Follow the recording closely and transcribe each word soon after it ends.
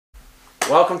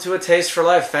Welcome to A Taste for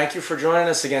Life. Thank you for joining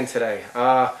us again today.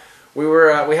 We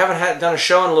haven't done a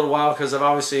show in a little while because of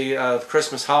obviously the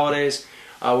Christmas holidays.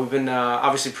 We've been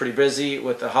obviously pretty busy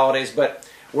with the holidays, but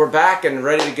we're back and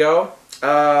ready to go.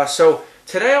 So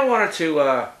today I wanted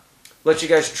to let you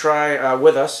guys try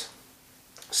with us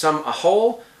some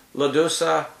whole La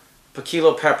Dulce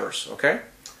piquillo peppers. Okay,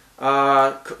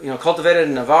 cultivated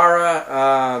in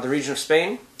Navarra, the region of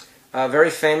Spain. Very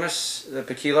famous, the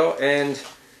piquillo, and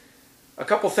a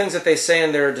couple things that they say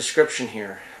in their description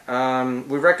here.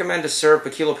 We recommend to serve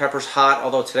piquillo peppers hot,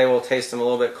 although today we'll taste them a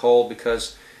little bit cold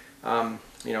because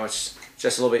it's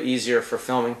just a little bit easier for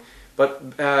filming.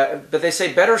 But they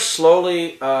say better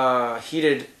slowly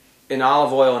heated in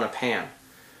olive oil in a pan.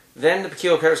 Then the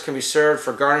piquillo peppers can be served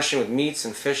for garnishing with meats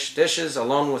and fish dishes,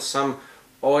 alone with some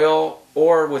oil,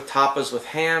 or with tapas with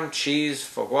ham, cheese,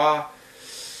 foie gras,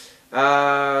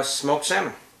 smoked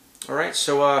salmon. All right,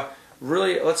 so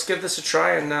really, let's give this a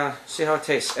try and see how it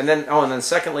tastes. And then,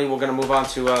 secondly, we're going to move on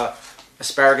to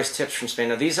asparagus tips from Spain.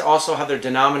 Now, these also have their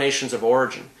denominations of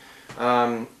origin.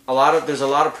 There's a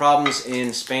lot of problems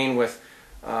in Spain with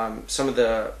some of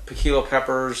the piquillo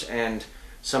peppers and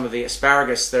some of the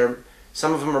asparagus.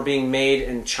 Some of them are being made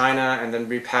in China and then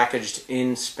repackaged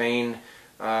in Spain,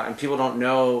 and people don't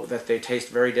know that they taste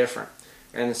very different.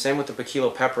 And the same with the piquillo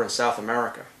pepper in South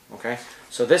America. Okay,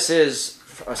 so this is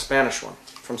a Spanish one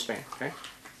from Spain. Okay,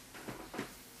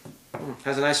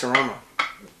 has a nice aroma.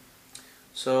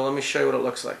 So let me show you what it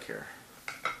looks like here.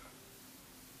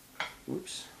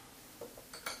 Oops.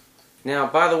 Now,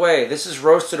 by the way, this is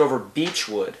roasted over beech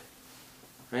wood,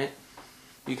 right?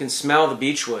 You can smell the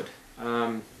beech wood.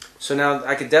 So now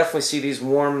I could definitely see these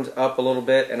warmed up a little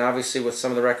bit, and obviously with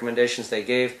some of the recommendations they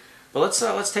gave. But let's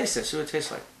taste it. See what it tastes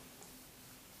like.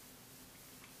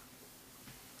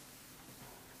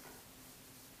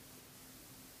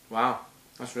 Wow,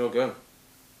 that's real good.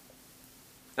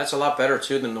 That's a lot better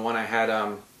too than the one I had.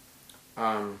 The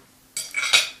one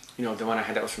I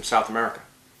had that was from South America.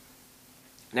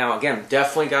 Now again,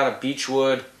 definitely got a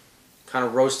beechwood kind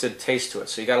of roasted taste to it,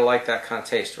 so you got to like that kind of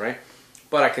taste, right?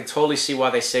 But I could totally see why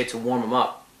they say to warm them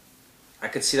up. I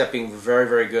could see that being very,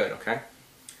 very good. Okay,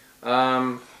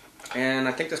 and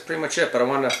I think that's pretty much it. But I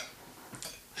wanted to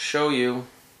show you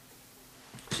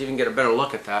so you can get a better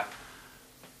look at that.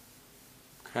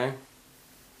 Okay.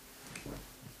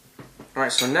 All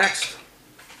right. So next.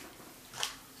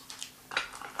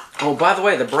 Oh, by the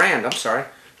way, the brand. I'm sorry.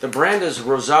 The brand is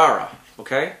Rosara.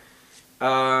 Okay.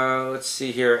 Let's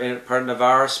see here. In part of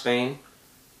Navarra, Spain.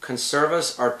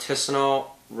 Conservas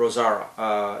Artisanal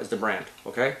Rosara is the brand.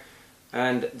 Okay.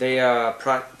 And they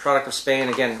product of Spain,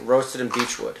 again, roasted in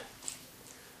beechwood.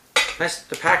 Nice.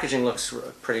 The packaging looks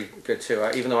pretty good too.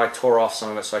 Even though I tore off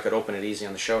some of it so I could open it easy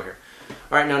on the show here.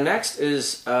 All right, now next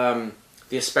is the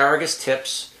asparagus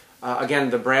tips. Again,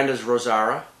 the brand is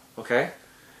Rosara, okay?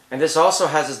 And this also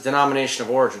has its denomination of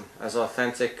origin as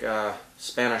authentic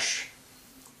Spanish,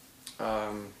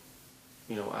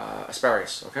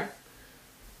 asparagus, okay?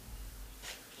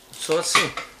 So let's see.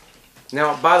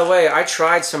 Now, by the way, I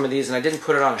tried some of these and I didn't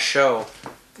put it on a show,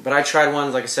 but I tried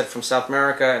ones, like I said, from South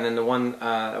America, and then the one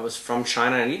that was from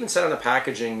China, and it even said on the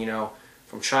packaging,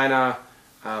 from China,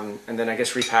 and then I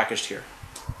guess repackaged here.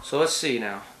 So let's see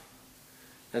now.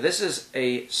 Now this is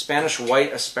a Spanish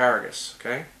white asparagus,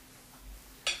 okay?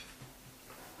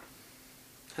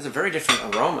 Has a very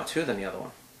different aroma too than the other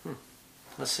one.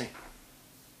 Let's see.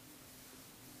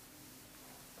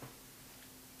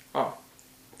 Oh,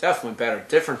 definitely better.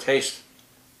 Different taste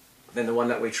than the one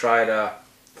that we tried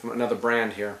from another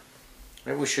brand here.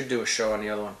 Maybe we should do a show on the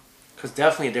other one. Because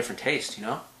definitely a different taste,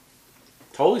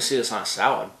 Totally see this on a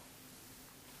salad.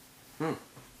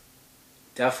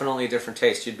 Definitely a different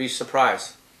taste. You'd be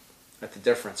surprised at the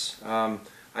difference. I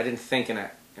didn't think in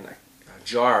a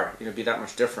jar it'd be that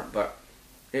much different, but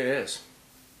it is.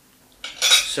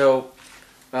 So,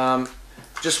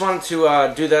 just wanted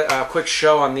to do that quick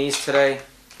show on these today.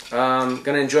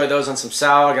 Gonna enjoy those on some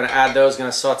salad. Gonna add those.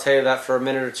 Gonna saute that for a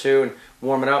minute or two and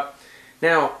warm it up.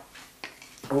 Now,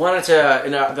 I wanted to,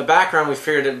 in the background, we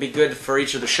figured it'd be good for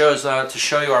each of the shows to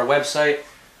show you our website,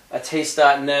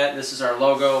 ataste.net. This is our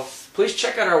logo. Please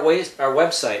check out our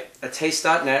website,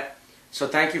 ataste.net. So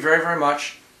thank you very, very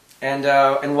much, and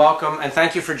welcome, and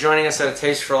thank you for joining us at A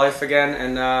Taste for Life again,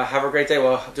 and have a great day.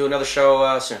 We'll do another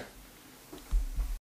show soon.